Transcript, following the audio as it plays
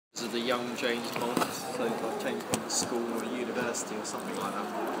The young James Bond, so like James Bond school or university or something like that.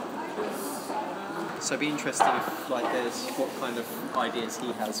 So it'd be interesting if like there's what kind of ideas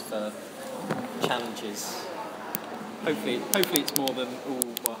he has for challenges. Hopefully it's more than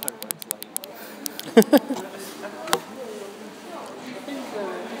well, homework's late. I think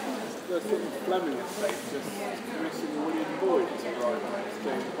the sort of Fleming estate just missing William Boyd to write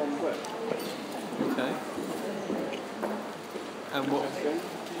James Bond book. Okay. And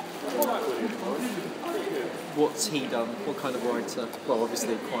what's he done? What kind of writer? Well,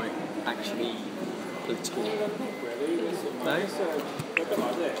 obviously quite actually political. Really? No? A bit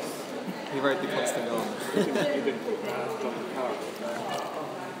like this. He wrote The Constant Garden. He didn't John Carroll.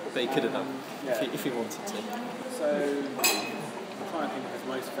 But he could have done if he wanted to. So, I'm trying to think of his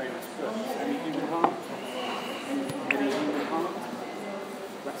most famous books. Any Human Heart?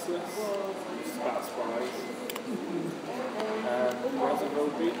 Restless? It's about spies. Reservoir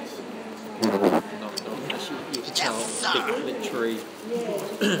Beach? Not actually, you can tell, big literary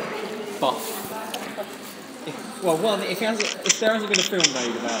buff. Well, one, if there hasn't been a film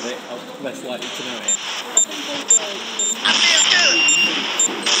made about it, I'm less likely to know it. I feel good!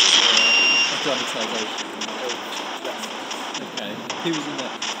 A dramatisation. Okay, who was in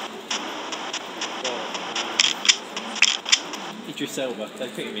that? Idris Elba, they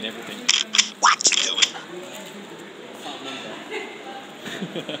put him in everything. What you doing?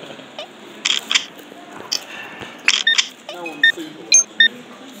 No one's super well.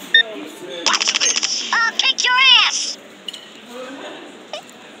 Watch this! I'll kick your ass!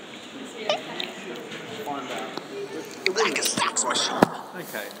 Find out. Like a sex machine.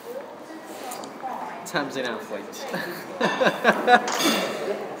 Okay. Tamsin Outhwaite.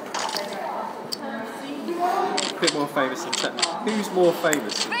 A bit more famous than Tamsin. Who's more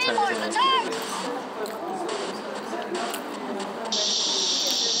famous than Tamsin Outhwaite?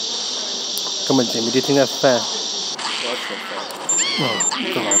 Come on, Jamie, do you think that's fair? Well, that's not fair. Oh,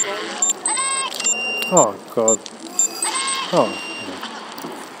 God. Oh, God. Oh.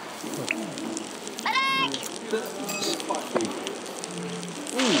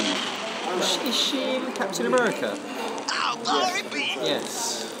 Is she in Captain America? Oh, glory be!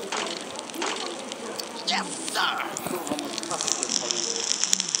 Yes. Yes, sir!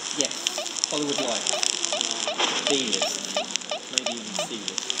 Yes. Hollywood Life. B-list. Maybe even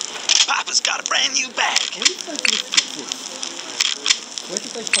C-list. Papa's got a brand new bag. Where did those lists exist? Where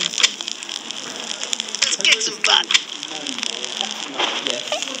did they come from? Let's kick some butt. Yes.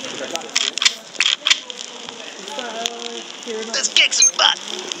 Is that here or not? Let's kick some butt.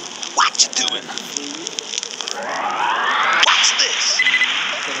 What you doing? Watch this!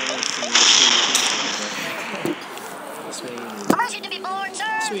 Permission to be born,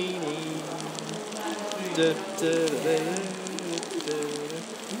 sir! Sweeney.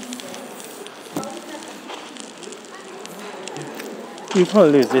 You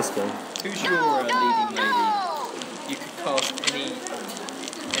can't lose this game. Who's your leading lady? You could cast any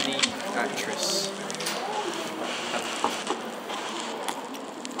actress.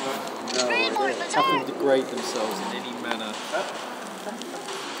 Have them degrade themselves in any manner.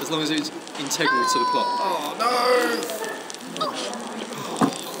 As long as it's integral to the plot. Oh no!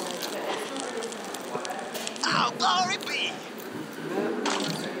 Oh, glory be!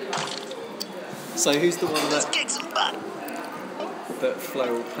 So who's the one Let's kick some butt. that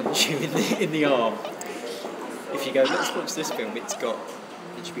Flo will punch you in the arm? If you go, let's watch this film, it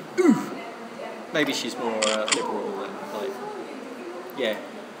should be ooh. Maybe she's more liberal than like, yeah.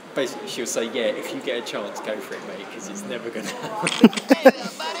 Basically, she'll say, yeah, if you get a chance, go for it, mate, because it's never going to happen. Hey there,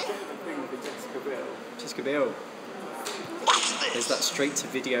 buddy! Jessica Biel. There's that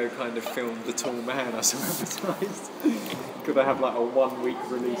straight-to-video kind of film, The Tall Man, I saw advertised. Could they have like a 1-week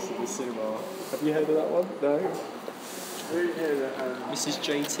release in the cinema? Have you heard of that one? No? Mrs.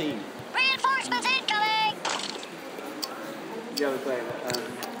 JT. Reinforcements incoming! The other day that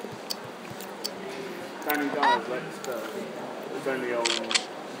Danny Dyer's latest film was only on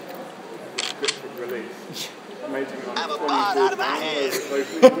restricted release. Amazing on I'm a ball out of my head!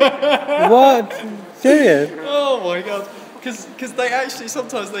 What? Serious? Oh my god. Because they actually,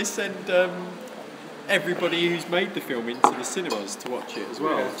 sometimes they send everybody who's made the film into the cinemas to watch it as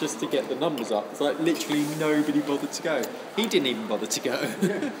well, just to get the numbers up. It's like literally nobody bothered to go. He didn't even bother to go.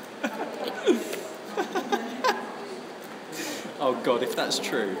 Oh god, if that's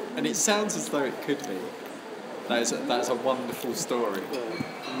true, and it sounds as though it could be, that's a wonderful story.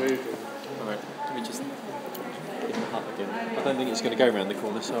 Moving. Alright, let me just hit the hut again. I don't think it's going to go around the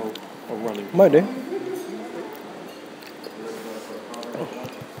corner, so I'll run in. Might do.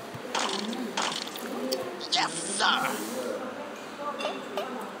 Yes, sir!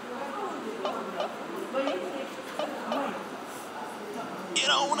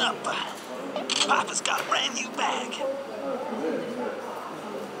 on up. Papa's got a brand new bag.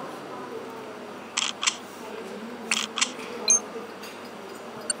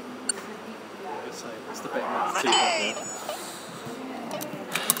 So it's the bit of two there.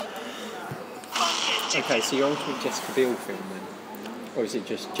 Okay, so your ultimate Jessica Biel film then? Or is it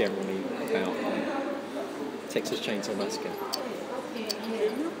just generally about Texas Chainsaw Massacre?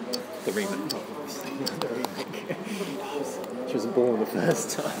 The remake. Oh, obviously. The remake. She wasn't born the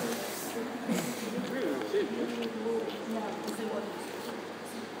first time.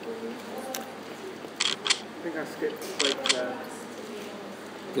 I think I skipped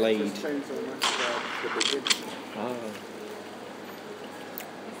Blade. Chainsaw Massacre, the beginning. Ah.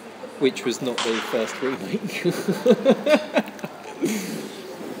 Which was not the first remake.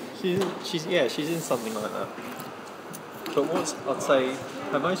 she's in something like that. But what I'd say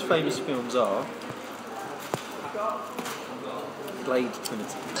her most famous films are Blade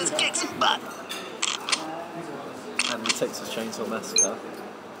Trinity Let's kick some butt. and the Texas Chainsaw Massacre.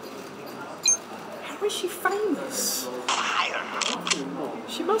 How is she famous? Fire.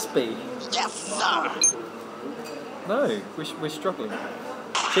 She must be. Yes, sir. No, we're struggling.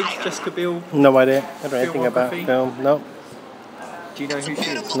 Jessica Biel. No idea. I don't know anything about Filmography? film. No, Do you know who she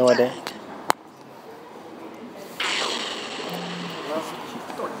is? no idea.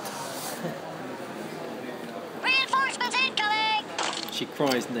 Reinforcements incoming. She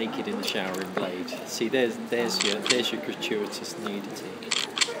cries naked in the shower in Blade. See, there's your gratuitous nudity.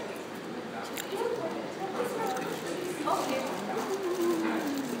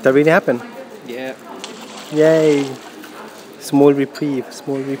 That really happened. Yeah. Yay! Small reprieve.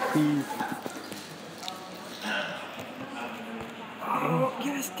 Small reprieve. Oh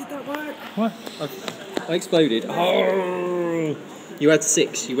yes, did that work? What? I exploded. Oh! You had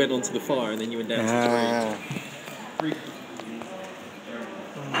 6. You went onto the fire and then you went down to 3.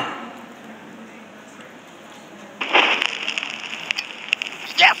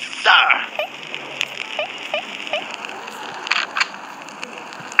 Yes, sir.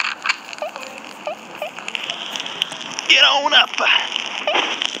 Get on up.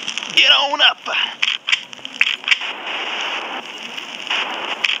 Get on up.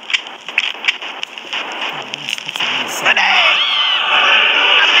 Grenade!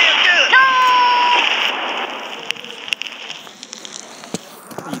 I feel good.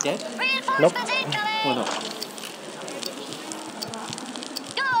 Are you dead? Nope. Reinforcements incoming. Why not?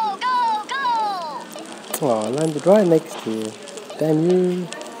 Go, go, go. Oh, I landed right next to you. Damn you.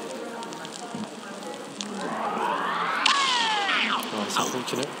 Oh, it's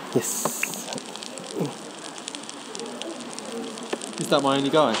unfortunate. Yes. Is that my only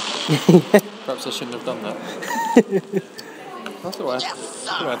guy? Perhaps I shouldn't have done that. That's alright. I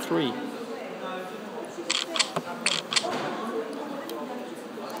thought I had 3.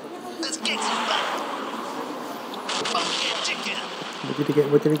 Let's kick some butt. Funky chicken. What did we get?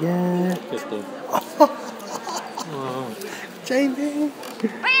 What did we get? 15. Oh. Jamie.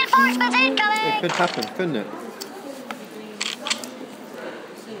 Reinforcements It incoming. could happen, couldn't it?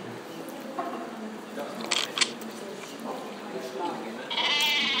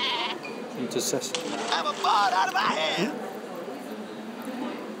 Intercessor. I'm a ball out of my hand.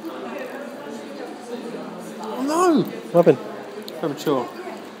 Oh no! What happened?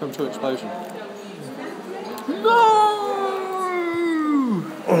 Premature explosion. No!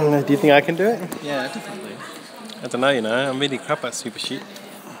 Do you think I can do it? Yeah, definitely. I don't know, you know. I'm really crap at super shoot.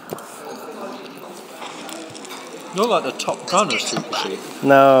 You're like the top gun of Super Sheep.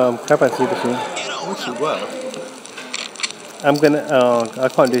 No, I'm crap at super shoot. Wish you were. I'm gonna. Oh, I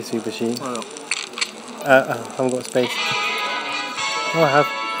can't do super shoot. Why not? I haven't got space. Oh, I have.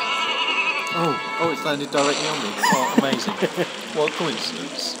 Oh, it's landed directly on me. Oh, amazing. What a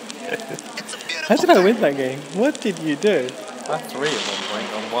coincidence. How did I win that game? What did you do? I had 3 at one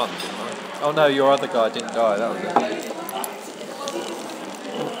point on 1, didn't I? Oh no, your other guy didn't die, that was it.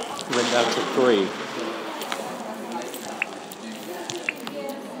 You went down to 3.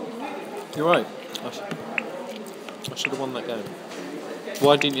 You're right. I should have won that game.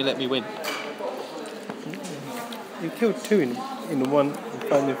 Why didn't you let me win? You killed 2 in the one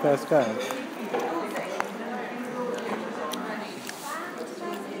in the first guy.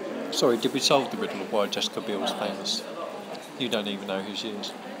 Sorry, did we solve the riddle of why Jessica Biel was famous? You don't even know who she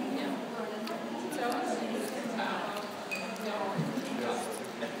is.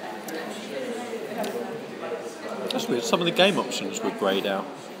 That's weird. Some of the game options were greyed out.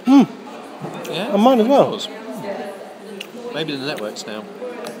 Yeah, And mine as well. it was. Maybe the network's now.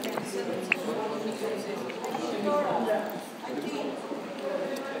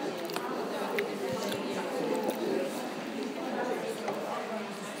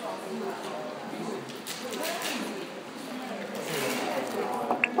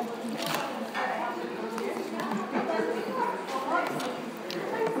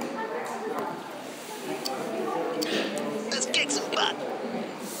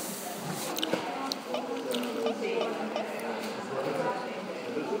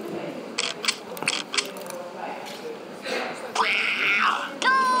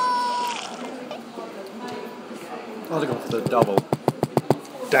 I'd have gone for the double.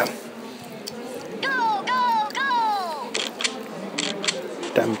 Damn. Go, go, go!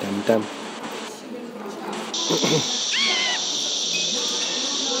 Damn, damn, damn.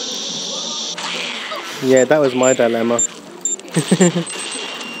 Yeah, that was my dilemma. I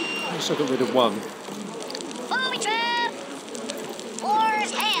still got rid of one. Follow me, Trev! War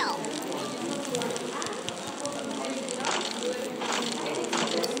as hell!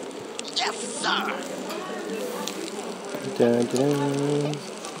 Yes, sir! Dun, dun.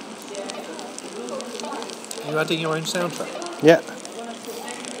 Are you adding your own soundtrack? Yeah.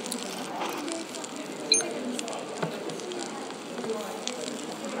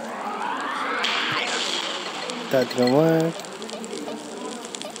 That didn't work.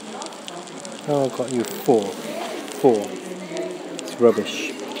 Oh, I got you 4. 4. It's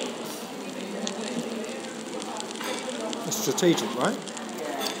rubbish. It's strategic, right?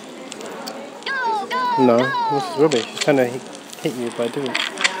 Go, go, No, go! this is rubbish. It's trying to hit you by doing it.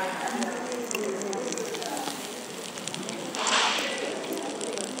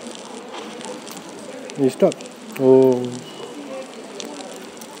 You stop. Oh.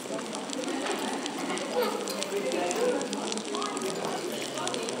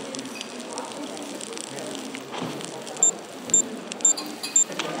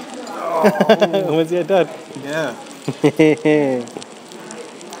 Was it done? Yeah.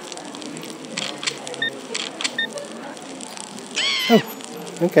 Oh,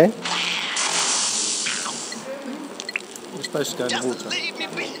 okay. We're supposed to go in the water. Leave me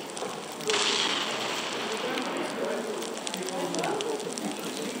be!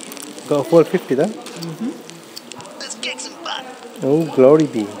 Got a 450 though. Let's kick some butt! Oh, glory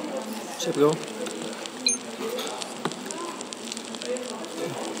be. Typical.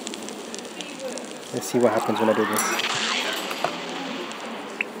 Let's see what happens when I do this.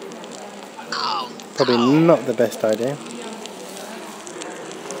 Oh, Probably not the best idea.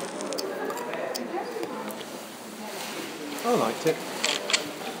 I liked it.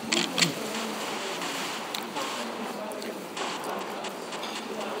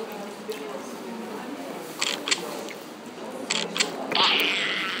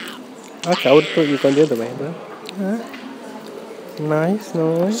 Okay, I would have thought you'd gone the other way, but nice,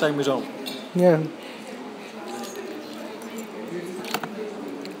 nice. Same result. Yeah.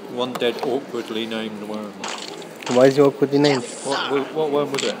 One dead, awkwardly named worm. Why is he awkwardly named? What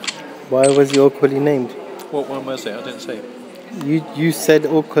worm was it? Why was he awkwardly named? What one was it? I didn't see. You said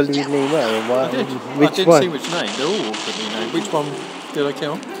awkwardly named. Well, why? I did. Which I didn't one? see which name. They're all awkwardly named. Which one did I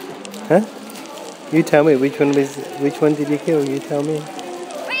kill? Huh? You tell me which one did you kill? You tell me.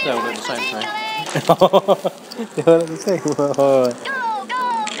 They all look the same thing. They all look the same. Oh. go, go,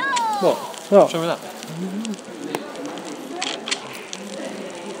 go! What? Oh. Show me that.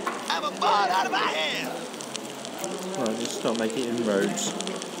 I'm a ball out of my hand! Right, just start making inroads.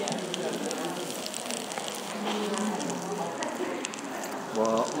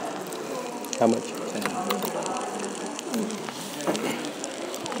 What? How much?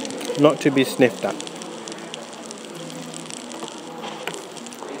 10. Not to be sniffed at.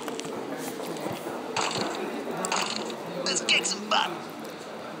 Let's kick some butt!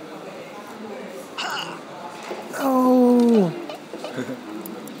 Oh.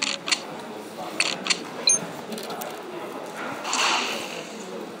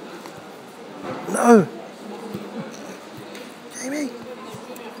 No. Jamie.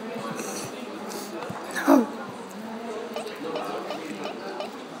 No.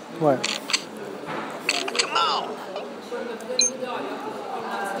 What? Come on!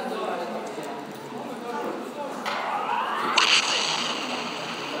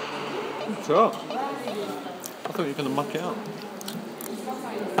 Sure. I thought you were going to muck it up.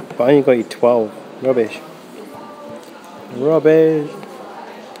 But I only got you 12. Rubbish. Rubbish.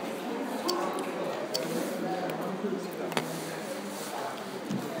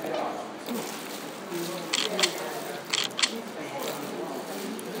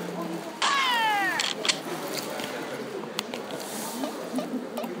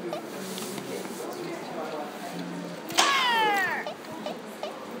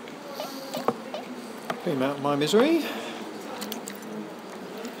 Came out of my misery.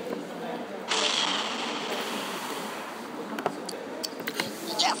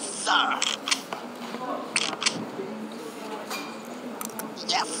 Yes, sir!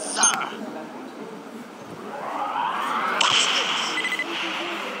 Yes, sir! Watch this!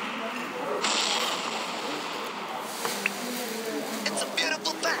 It's a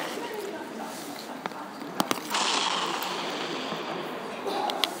beautiful thing!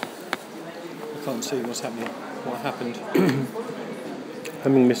 I can't see what's happening. What happened?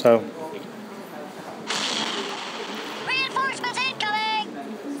 Homing missile.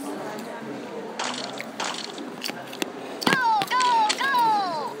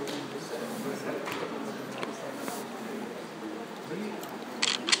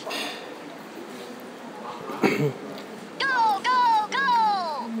 Go, go, go!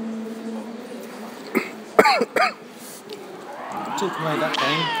 Took away that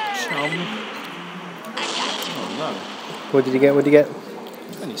game, chum. Oh no. What did you get? What did you get?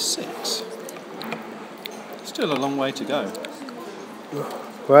 Only 6. Still a long way to go.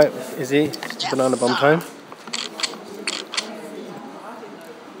 Right, is he banana bomb time?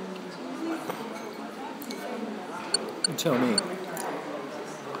 You tell me.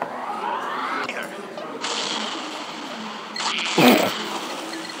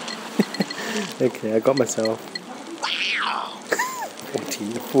 Okay, I got myself.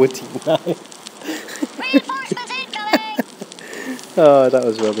 49. Reinforcements incoming! Oh, that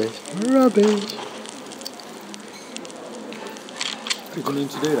was rubbish. Rubbish. You didn't need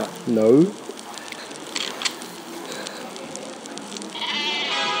to do that. No.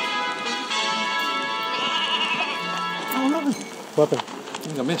 Oh no. What happened? I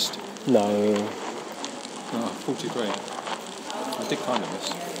think I missed. No. Oh, 43. I did kind of miss.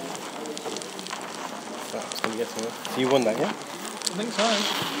 Oh, I was going to get somewhere. So you won that, yeah? I think so.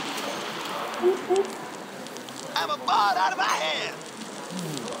 I'm a ball out of my hand.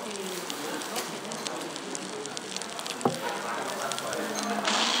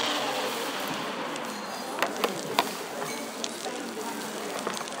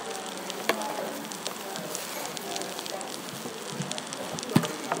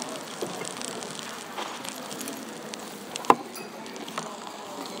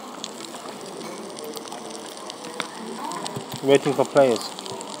 Waiting for players.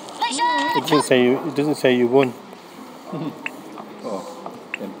 It doesn't say you won. Oh,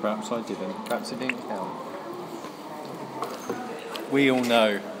 then perhaps I didn't. Perhaps it didn't count. We all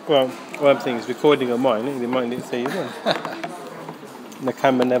know. Well, what I'm saying is recording on mine, and mine didn't say you won. And the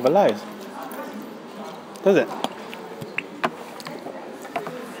camera never lies. Does it?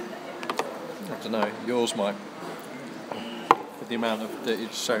 I don't know. Yours might. With the amount of that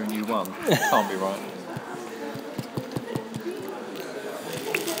it's shown you won, can't be right.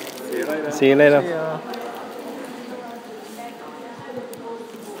 See you later. See you later. Yeah.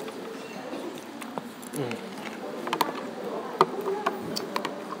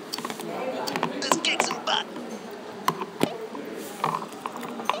 Let's kick some butt.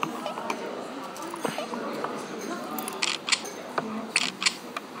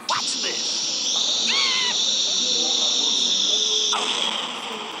 Watch this.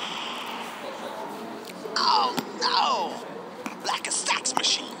 Oh no! Like a sax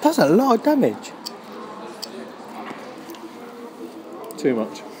machine. That's a lot of damage. Too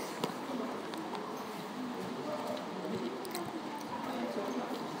much.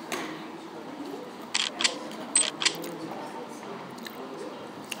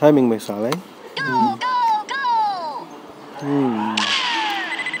 Homing missile, eh? Go, go, go!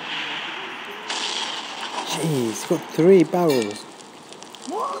 Jeez, got 3 barrels.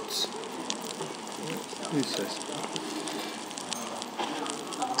 What? Who's this?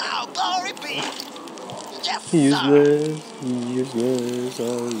 Oh, glory be. Yes, sir. Useless,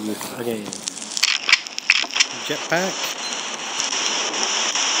 oh useless. Okay. Jetpack.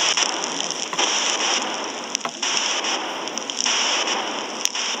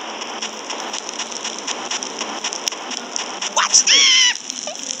 Watch this.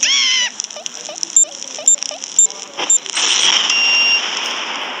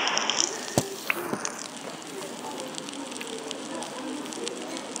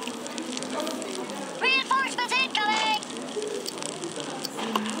 Reinforcements incoming!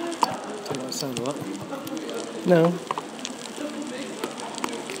 Don't know what it sounded like. No.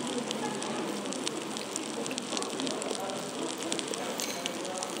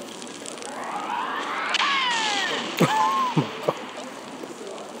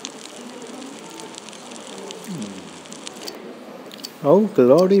 Oh,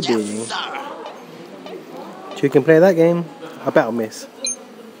 glory be. Yes, sir. You can play that game. I bet I'll miss.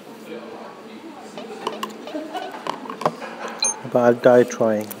 But I'll die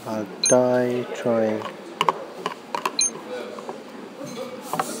trying. I'll die trying.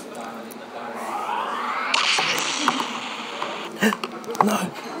 No!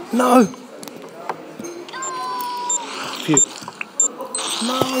 No! Phew.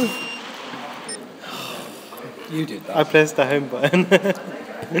 No! You did that. I pressed the home button.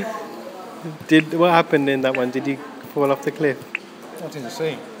 What happened in that one? Did you fall off the cliff? I didn't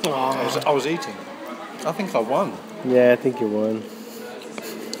see. I was eating. I think I won. Yeah, I think you won.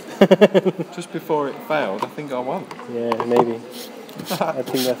 Just before it failed, I think I won. Yeah, maybe. I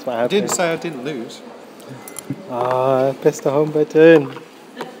think that's what I happened. didn't say I didn't lose. I pressed the home button.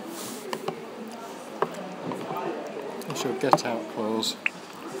 What's your get out clause?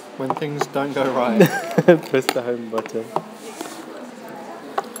 When things don't go right. Press the home button.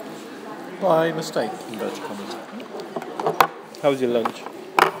 By mistake, inverted commas. How was your lunch?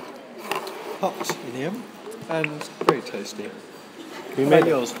 Hot in here and very tasty. You How made about it?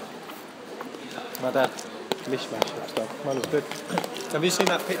 yours? My dad. Mishmash of stuff. Mine was good. Have you seen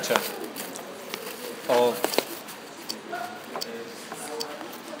that picture of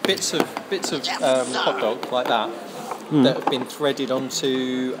bits of hot dog like that that have been threaded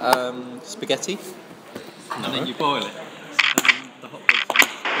onto spaghetti, and then you boil it, and then the hot dog's in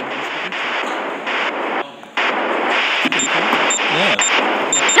spaghetti. Yeah.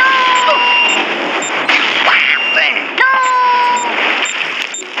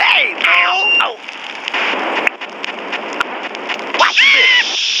 Hey, oh. Watch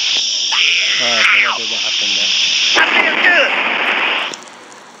this. I have no idea what happened there. I feel good.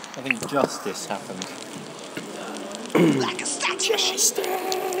 I think justice happened. Like a statue. Justice.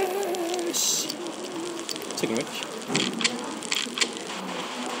 Speaking of which,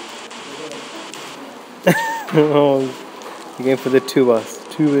 Oh, you're going for the two us.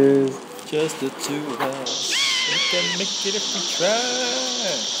 Two is. just the two of us. We can make it if we try.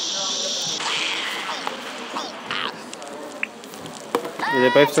 Did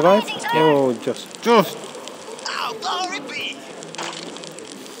they both survive? Oh, just. Oh, glory be.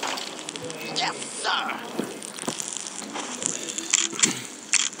 Yes, sir.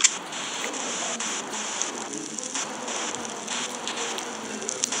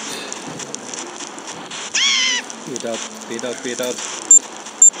 Be dog.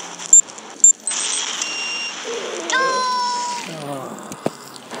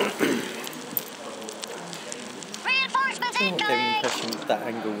 Reinforcements I don't get the incoming! impression that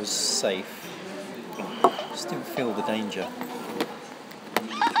angle was safe. Just didn't feel the danger.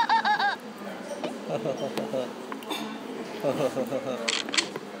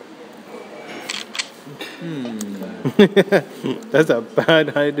 That's a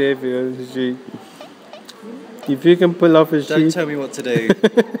bad idea for you, she. If you can pull off a Don't sheep. tell me what to do.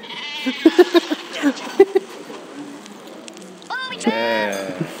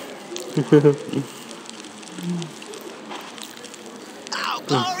 Yeah. Oh,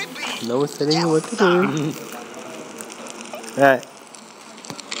 glory be. No one's telling you what to do. Right.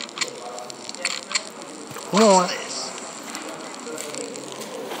 Come on.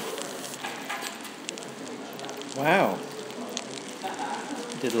 Wow.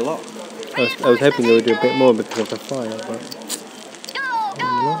 Did a lot. I was hoping they would do a bit more because of the fire, but. Go,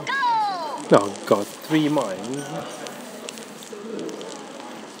 go, go! Oh god, 3 mines.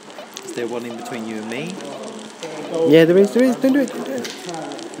 Is there one in between you and me? Yeah, there is. Don't do it.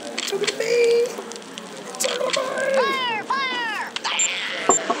 Fire, fire!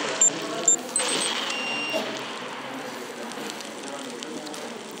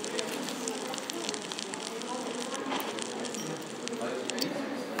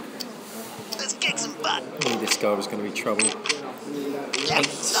 Let's kick some butt. I knew this guy was going to be trouble. Yes,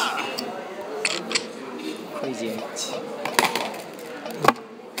 sir. Crazy 8.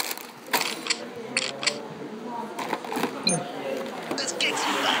 Let's kick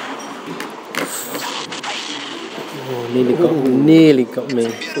some butt. Oh, nearly got me.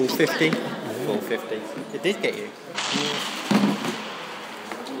 Full 50? Full 50. It did get you.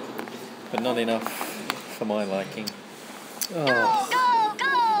 But not enough for my liking. Oh, Go,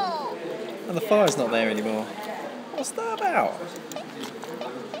 go! and the fire's not there anymore. What's that about?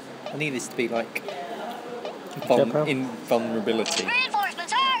 I need this to be like invulnerability.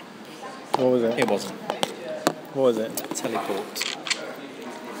 Reinforcements, sir! What was it? It wasn't. What was it? Teleport.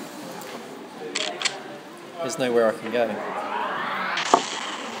 There's nowhere I can go.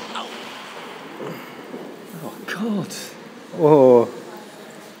 Oh God! Oh,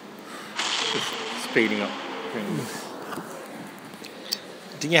 Just speeding up.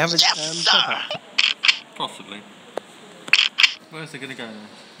 Do you have a Yes, sir. jetpack? Possibly. Where's it going to go now?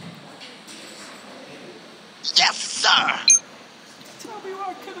 Yes, sir. Tell me where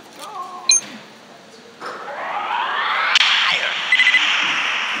I could have gone. Fire.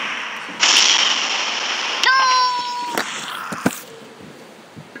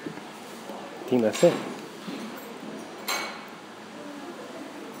 I think that's it.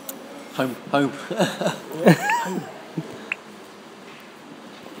 Home.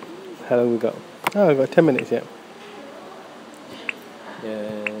 How long we got? Oh, we've got 10 minutes yet.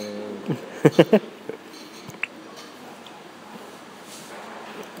 Yay.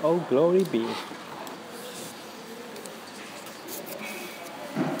 Oh, glory be.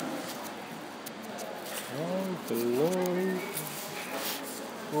 Oh, glory.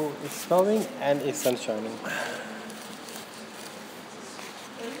 Oh, it's snowing and it's sun shining.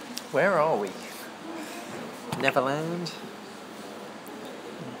 Where are we? Neverland?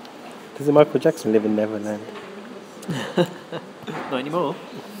 Doesn't Michael Jackson live in Neverland? Not anymore.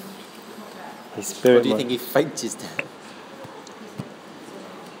 His spirit. Or do you think he faked his death?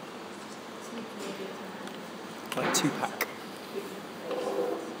 Like Tupac.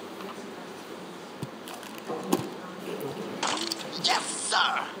 Yes,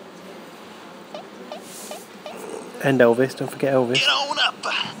 sir. And Elvis, don't forget Elvis. Get on up.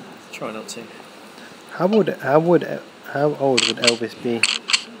 Try not to. How old would Elvis be?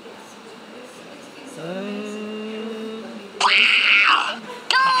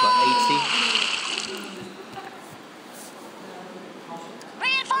 Like 80.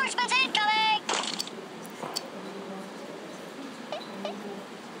 Reinforcements incoming!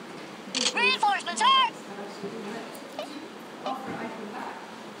 Reinforcements, sir!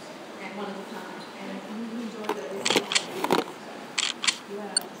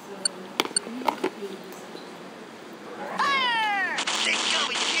 Fire! They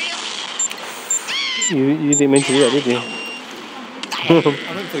coming, Jim. You didn't mean to do that, did you? I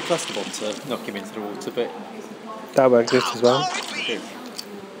went for the cluster bomb to knock him into the water, but That worked just as well. Glory be.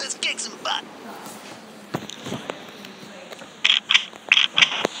 Let's kick some butt.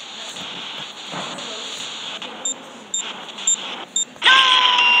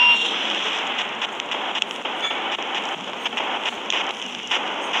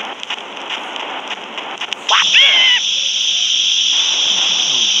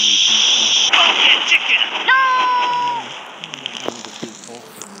 Bucket chicken.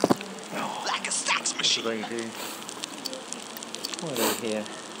 Like a sax what do machine. they do? Why are they here?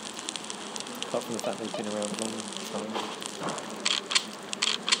 Apart from the fact they've been around a long time.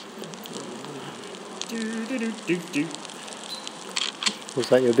 Was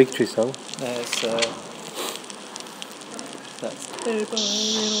that your victory song? That's You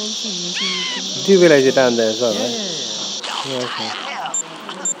do realise you're down there as well, right? yeah. Yeah, okay.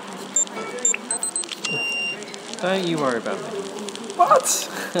 Don't you worry about me. What?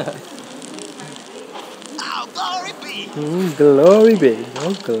 Oh, glory be. Glory be.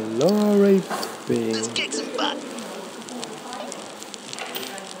 Oh, glory be. Let's kick some butt.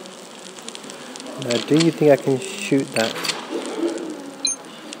 Now, do you think I can shoot that?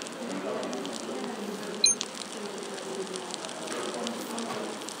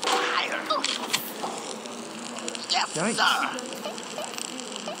 Fire. Yes, Yikes. sir.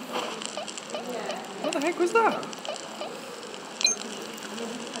 What the heck was that?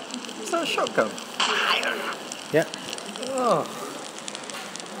 Was that a shotgun? Fire. Yeah. Oh.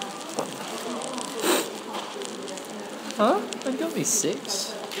 Huh? They've got me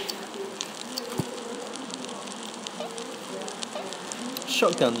 6.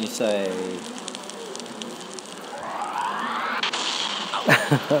 Shotgun, you say?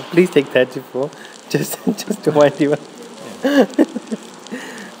 Please take 34. Just to wind you up.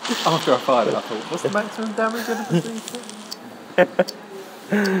 After I fired it, I thought, what's the maximum damage of the procedure?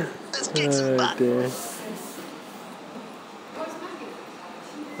 Let's kick some Oh butt. dear.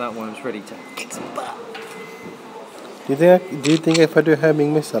 That one was ready to kick some butt. Do you think if I do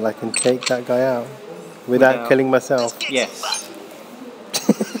homing missile, I can take that guy out without killing myself? Kick Yes. some butt.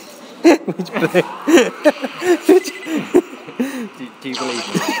 Which play? Do you believe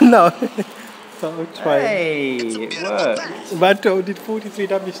me? No. I'll try. Hey, it worked. But I did 43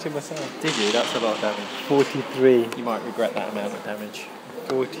 damage to myself. Did you? That's a lot of damage. 43. You might regret that amount of damage.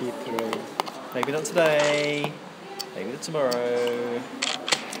 43. Maybe not today. Maybe not tomorrow.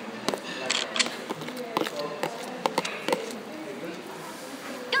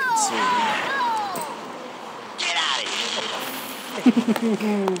 Soon. Get out of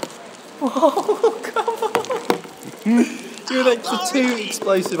here. Oh, come on! You're an extra 2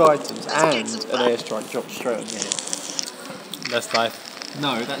 explosive items and an airstrike dropped straight on your head. That's life.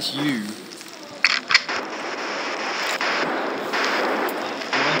 No, that's you.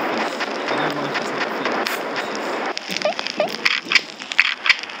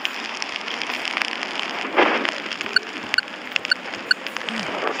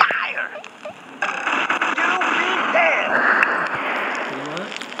 Fire. You'll be dead.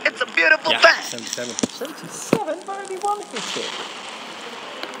 It's a beautiful thing. 77. 77, but only one hit it.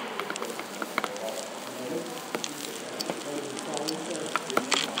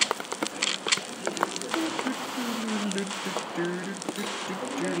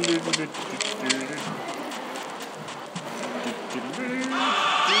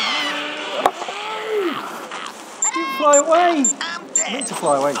 Didn't fly away. I'm I dead. meant to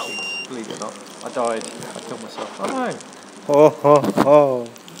fly away, Keith, believe it or not. I died. I killed myself. Oh no. Oh.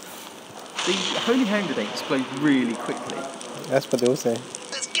 The holy hand grenade explodes really quickly. That's what they all say.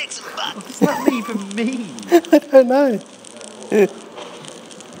 Let's What does that even mean? I don't know.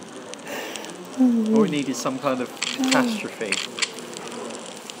 All we need is some kind of catastrophe.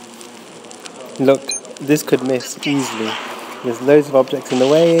 Look, this could miss easily. There's loads of objects in the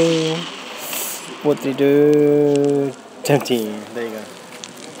way. What do you do? 17. There you go.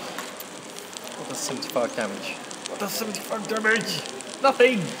 What does 75 damage? What does 75 damage?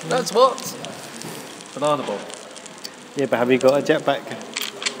 Nothing! That's what? Banana ball. Yeah, but have you got a jetpack?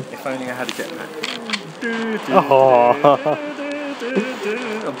 If only I had a jetpack. Oh.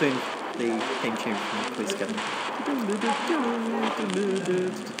 I'm doing the theme tune from Police Academy.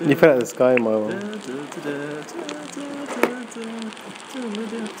 You fell out of the sky, my one.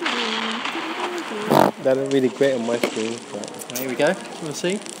 That looked really great on my screen, but Here we go. You want to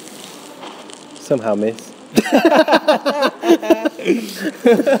see? somehow miss.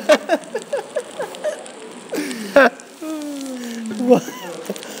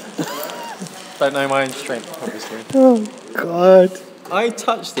 Don't know my own strength, obviously. Oh, God. I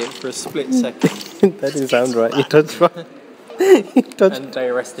touched it for a split second That didn't sound right. You touched right. You touched. and they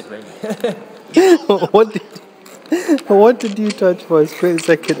arrested me. What did you touch for a split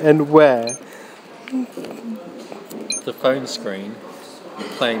second and where? The phone screen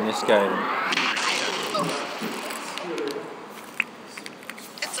playing this game.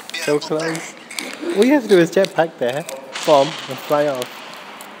 So close. All you have to do is jetpack there, bomb, and fly off.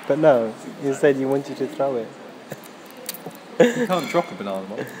 But no, instead you want you to throw it. You can't drop a banana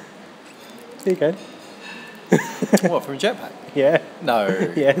ball. There you go. What, from a jetpack? Yeah. No.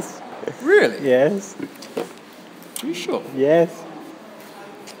 Yes. Really? Yes. Are you sure? Yes.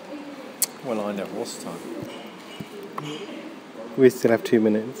 Well, I know. What's the time? We still have 2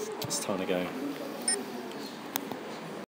 minutes. It's time to go.